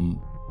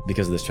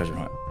because of this treasure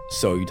hunt.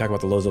 So you talk about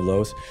the lows of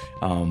lows.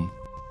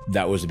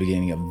 That was the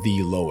beginning of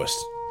the lowest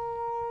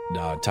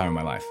time of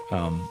my life.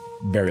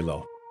 Very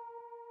low.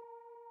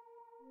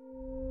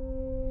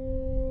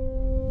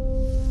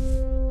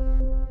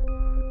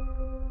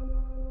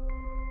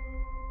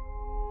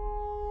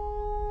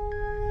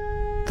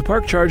 The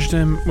park charged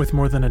him with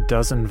more than a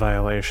dozen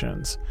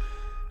violations,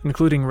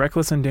 including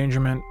reckless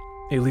endangerment,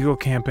 illegal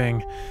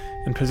camping,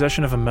 and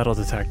possession of a metal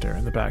detector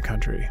in the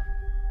backcountry,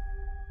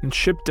 and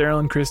shipped Daryl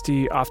and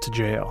Christy off to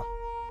jail,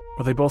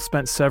 where they both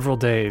spent several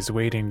days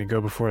waiting to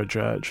go before a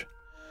judge.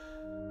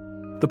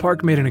 The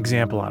park made an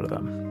example out of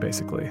them,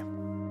 basically.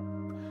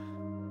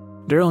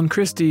 Daryl and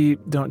Christy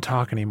don't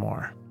talk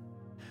anymore.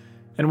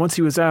 And once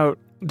he was out,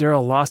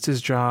 Daryl lost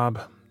his job,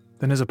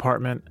 then his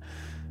apartment,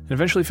 and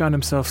eventually found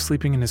himself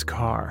sleeping in his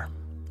car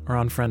or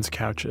on friends'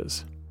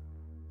 couches.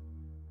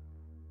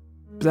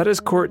 But at his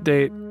court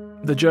date,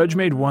 the judge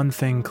made one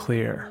thing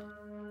clear.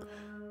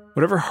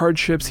 Whatever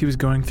hardships he was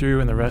going through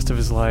in the rest of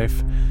his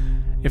life,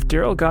 if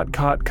Daryl got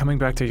caught coming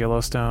back to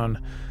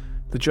Yellowstone,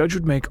 the judge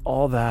would make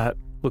all that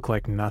look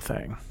like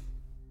nothing.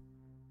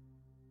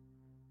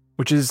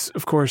 Which is,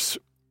 of course,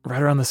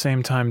 right around the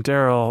same time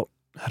Daryl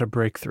had a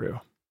breakthrough.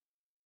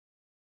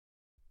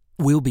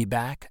 We'll be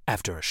back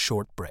after a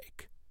short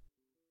break.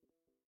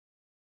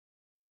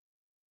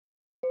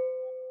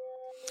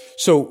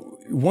 So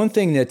one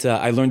thing that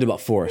I learned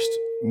about Forrest,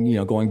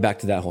 going back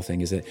to that whole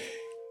thing, is that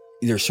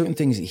there are certain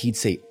things that he'd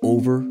say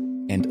over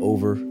and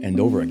over and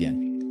over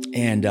again.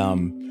 And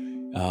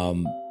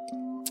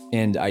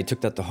I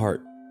took that to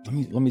heart.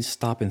 Let me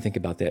stop and think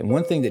about that. And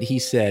one thing that he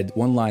said,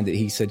 one line that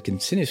he said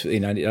continuously,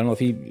 and I don't know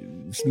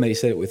if somebody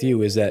said it with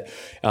you, is that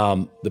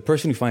the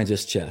person who finds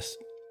this chest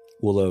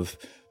will have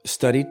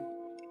studied,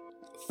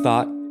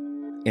 thought,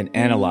 and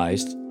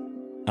analyzed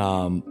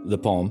the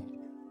poem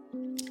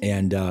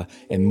and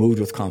moved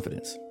with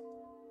confidence.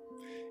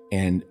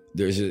 And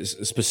there's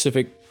a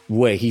specific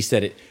way he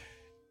said it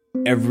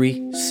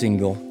every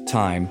single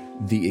time,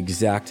 the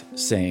exact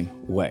same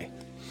way.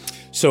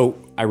 So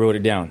I wrote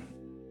it down.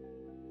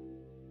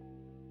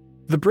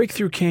 The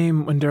breakthrough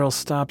came when Daryl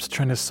stopped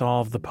trying to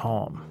solve the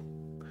poem.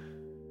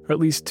 Or at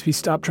least he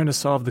stopped trying to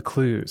solve the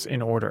clues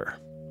in order.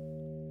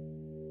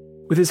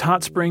 With his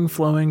hot spring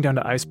flowing down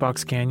to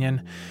Icebox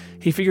Canyon,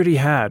 he figured he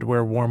had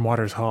where warm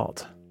waters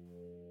halt.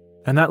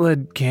 And that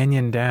led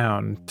canyon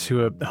down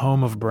to a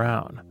home of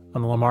Brown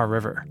on the Lamar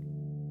River.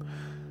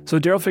 So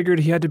Daryl figured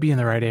he had to be in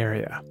the right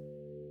area.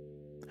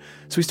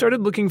 So he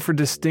started looking for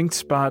distinct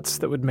spots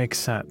that would make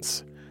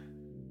sense,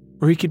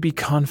 where he could be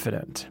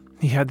confident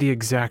he had the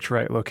exact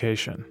right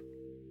location.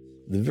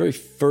 The very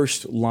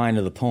first line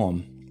of the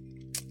poem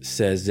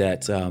says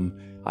that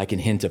I can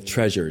hint of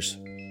treasures,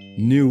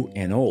 new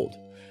and old.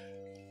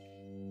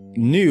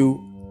 New,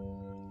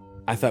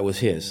 I thought was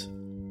his.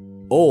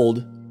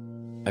 Old,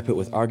 I put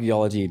with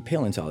archaeology and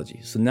paleontology.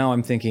 So now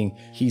I'm thinking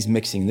he's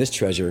mixing this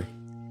treasure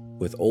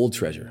with old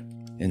treasure.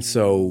 And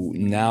so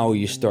now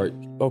you start,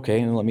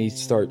 okay, let me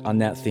start on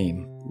that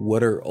theme.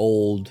 What are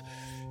old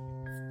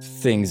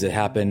things that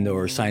happened,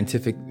 or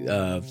scientific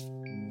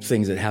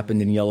things that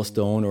happened in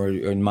Yellowstone or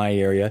in my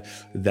area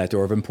that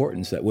are of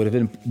importance, that would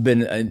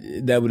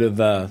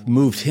have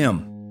moved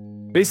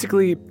him?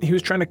 Basically, he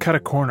was trying to cut a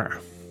corner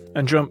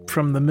and jump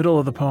from the middle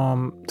of the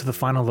poem to the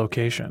final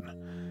location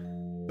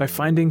by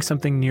finding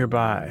something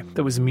nearby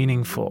that was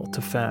meaningful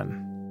to Fenn.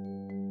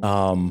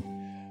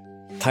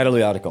 Title of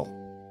the article,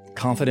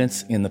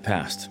 Confidence in the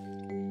Past.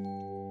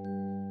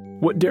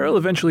 What Daryl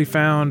eventually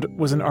found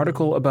was an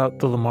article about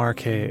the Lamar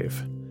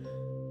Cave.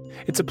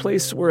 It's a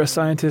place where a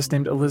scientist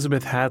named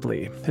Elizabeth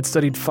Hadley had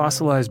studied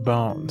fossilized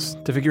bones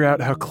to figure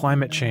out how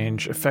climate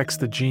change affects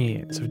the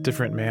genes of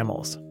different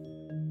mammals.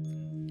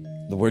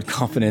 The word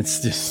confidence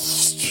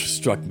just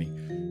struck me.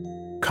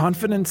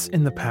 Confidence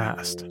in the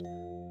past.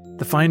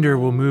 The finder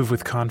will move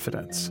with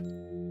confidence.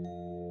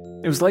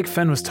 It was like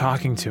Fenn was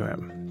talking to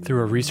him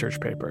through a research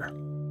paper.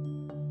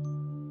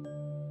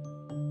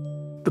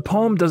 The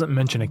poem doesn't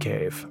mention a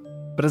cave,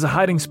 but as a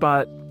hiding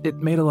spot, it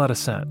made a lot of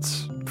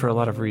sense for a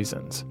lot of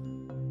reasons.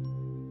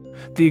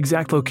 The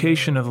exact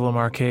location of the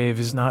Lamar Cave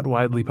is not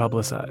widely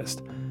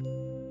publicized,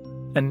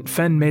 and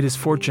Fenn made his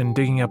fortune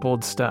digging up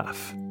old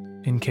stuff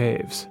in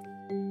caves.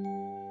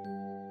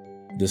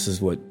 This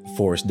is what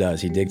Forrest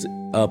does. He digs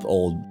up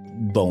old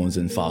bones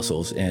and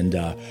fossils, and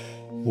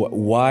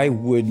why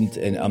wouldn't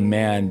an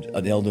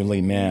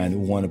elderly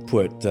man, want to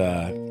put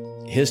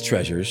his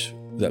treasures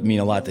that mean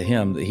a lot to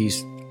him, that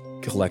he's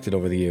collected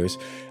over the years,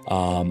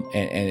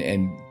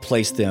 and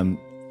place them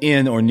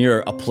in or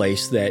near a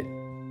place that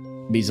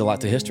means a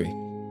lot to history?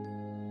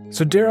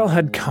 So Daryl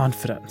had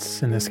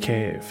confidence in this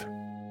cave,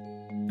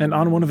 and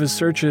on one of his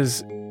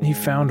searches, he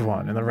found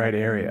one in the right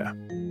area.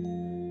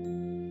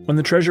 When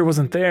the treasure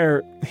wasn't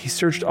there, he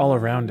searched all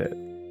around it,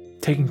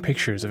 taking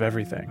pictures of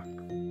everything.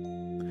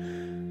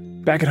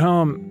 Back at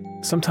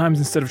home, sometimes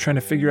instead of trying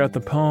to figure out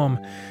the poem,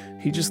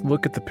 he'd just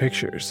look at the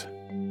pictures.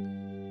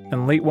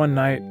 And late one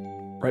night,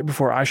 right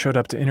before I showed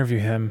up to interview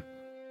him,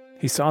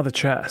 he saw the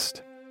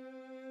chest,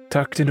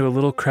 tucked into a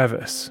little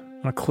crevice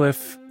on a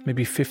cliff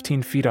maybe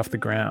 15 feet off the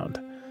ground,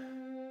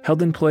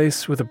 held in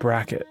place with a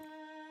bracket,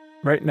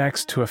 right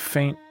next to a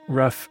faint,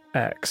 rough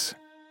X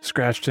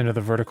scratched into the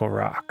vertical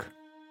rock.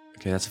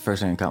 Okay, that's the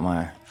first thing that caught my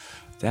eye.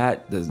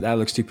 That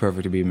looks too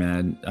perfect to be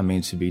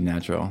to be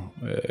natural.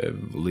 A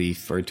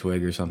leaf or a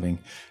twig or something.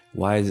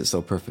 Why is it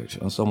so perfect?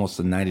 It's almost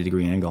a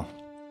 90-degree angle.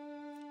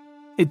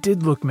 It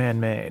did look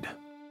man-made,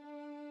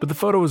 but the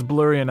photo was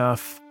blurry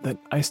enough that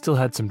I still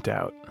had some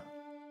doubt.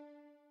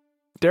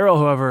 Daryl,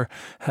 however,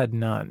 had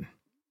none.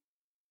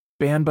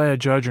 Banned by a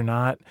judge or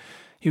not,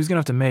 he was going to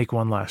have to make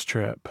one last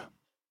trip.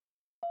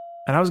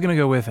 And I was going to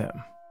go with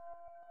him.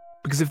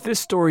 Because if this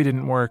story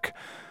didn't work,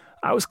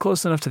 I was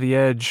close enough to the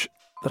edge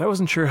that I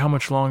wasn't sure how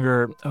much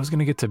longer I was going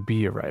to get to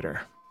be a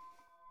writer.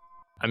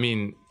 I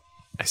mean,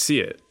 I see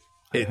it.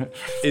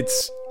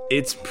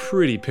 It's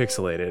pretty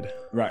pixelated.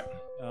 Right.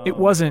 It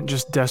wasn't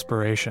just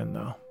desperation,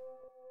 though.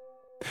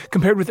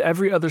 Compared with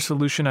every other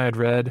solution I had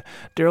read,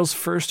 Daryl's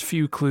first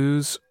few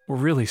clues were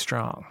really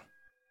strong.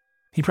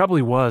 He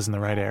probably was in the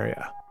right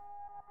area.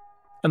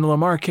 And the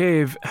Lamar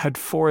Cave had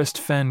Forrest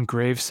Fenn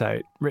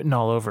gravesite written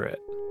all over it.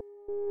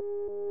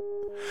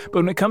 But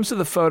when it comes to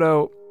the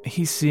photo,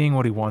 he's seeing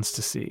what he wants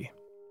to see.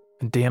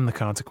 And damn the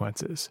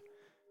consequences.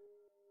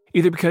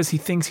 Either because he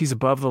thinks he's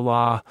above the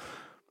law,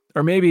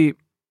 or maybe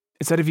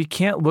it's that if he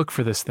can't look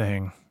for this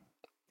thing,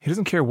 he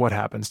doesn't care what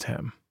happens to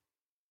him.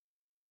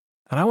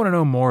 And I want to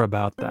know more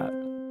about that.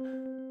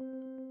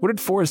 What did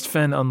Forrest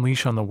Fenn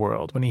unleash on the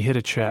world when he hit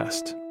a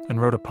chest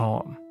and wrote a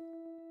poem?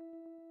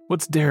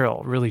 What's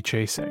Daryl really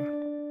chasing?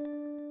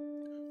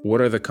 What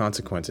are the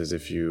consequences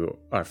if you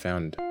are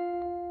found?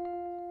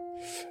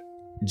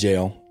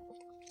 Jail.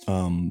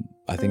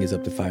 I think it's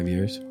up to 5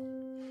 years.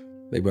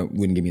 They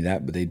wouldn't give me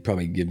that, but they'd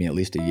probably give me at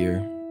least a year,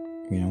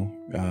 you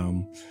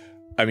know.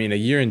 I mean, a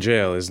year in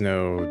jail is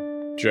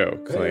no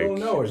joke.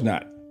 No, it's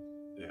not.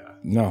 Yeah.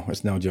 No,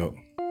 it's no joke.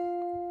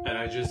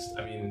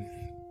 And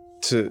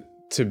to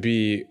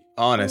be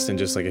honest and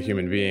just like a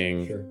human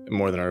being, sure,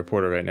 more than a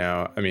reporter right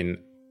now, I mean,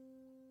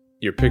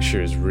 your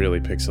picture is really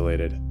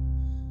pixelated.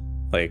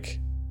 Like,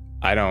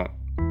 I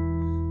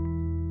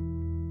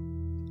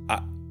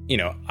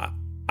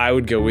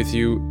would go with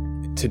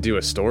you to do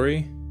a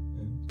story,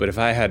 but if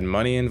I had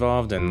money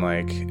involved and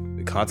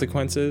like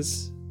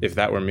consequences, if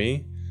that were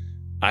me,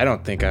 I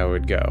don't think I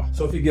would go.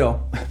 So if you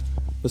go,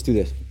 let's do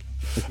this.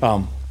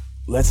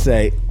 Let's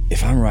say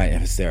if I'm right,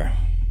 if it's there,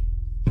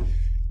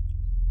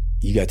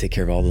 you got to take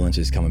care of all the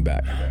lunches coming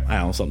back. I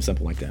don't know, something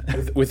simple like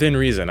that. Within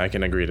reason, I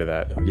can agree to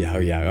that.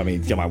 Yeah. I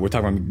mean, come on, we're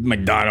talking about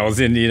McDonald's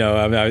and,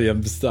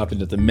 I'm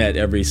stopping at the Met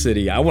every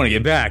city. I want to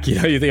get back.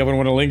 You think I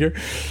want to linger?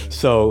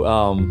 So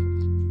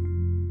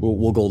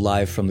we'll go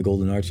live from the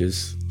Golden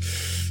Arches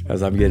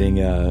as I'm getting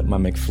my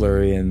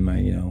McFlurry and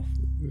my,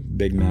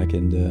 Big Mac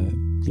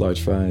and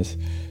large fries.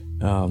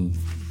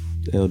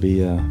 It'll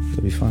be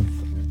fun.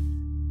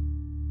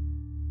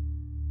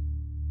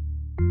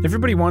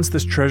 Everybody wants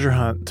this treasure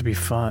hunt to be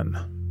fun,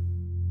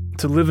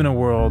 to live in a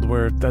world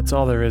where that's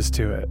all there is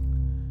to it.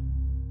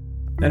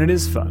 And it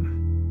is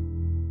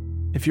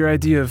fun. If your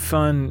idea of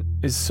fun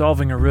is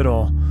solving a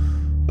riddle,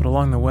 but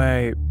along the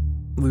way,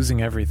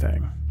 losing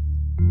everything.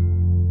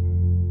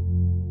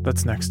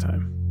 That's next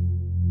time.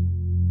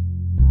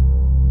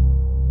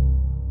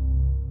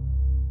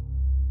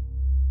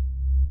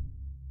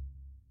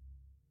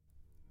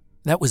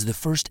 That was the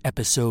first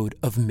episode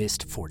of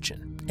Missed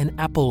Fortune, an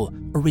Apple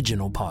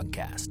original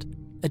podcast.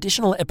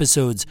 Additional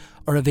episodes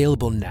are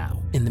available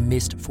now in the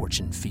Missed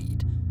Fortune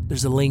feed.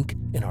 There's a link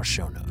in our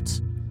show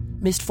notes.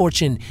 Missed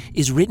Fortune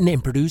is written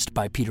and produced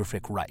by Peter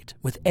Frick Wright,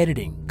 with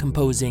editing,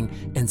 composing,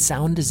 and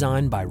sound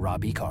design by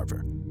Robbie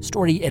Carver.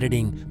 Story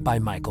editing by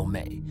Michael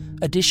May.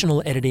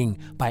 Additional editing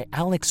by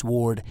Alex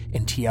Ward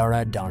and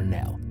Tiara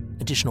Darnell.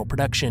 Additional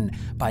production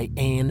by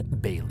Ann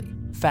Bailey.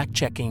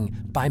 Fact-checking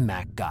by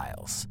Mac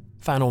Giles.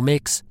 Final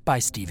mix by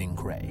Stephen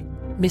Gray.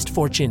 Missed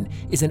Fortune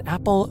is an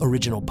Apple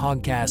original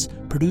podcast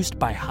produced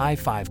by High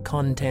Five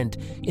Content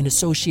in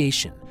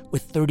association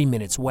with 30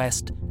 Minutes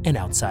West and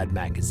Outside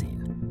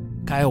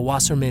Magazine. Kyle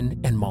Wasserman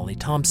and Molly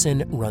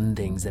Thompson run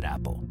things at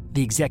Apple.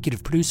 The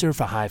executive producer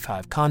for High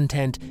Five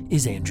Content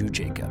is Andrew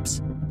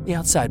Jacobs. The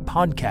Outside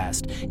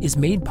Podcast is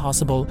made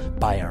possible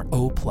by our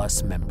O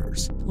Plus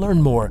members.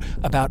 Learn more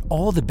about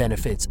all the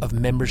benefits of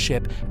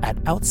membership at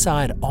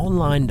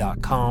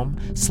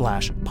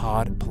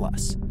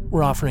outsideonline.com/podplus.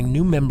 We're offering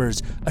new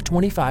members a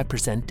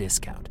 25%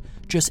 discount.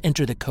 Just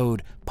enter the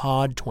code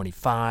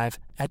POD25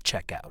 at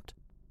checkout.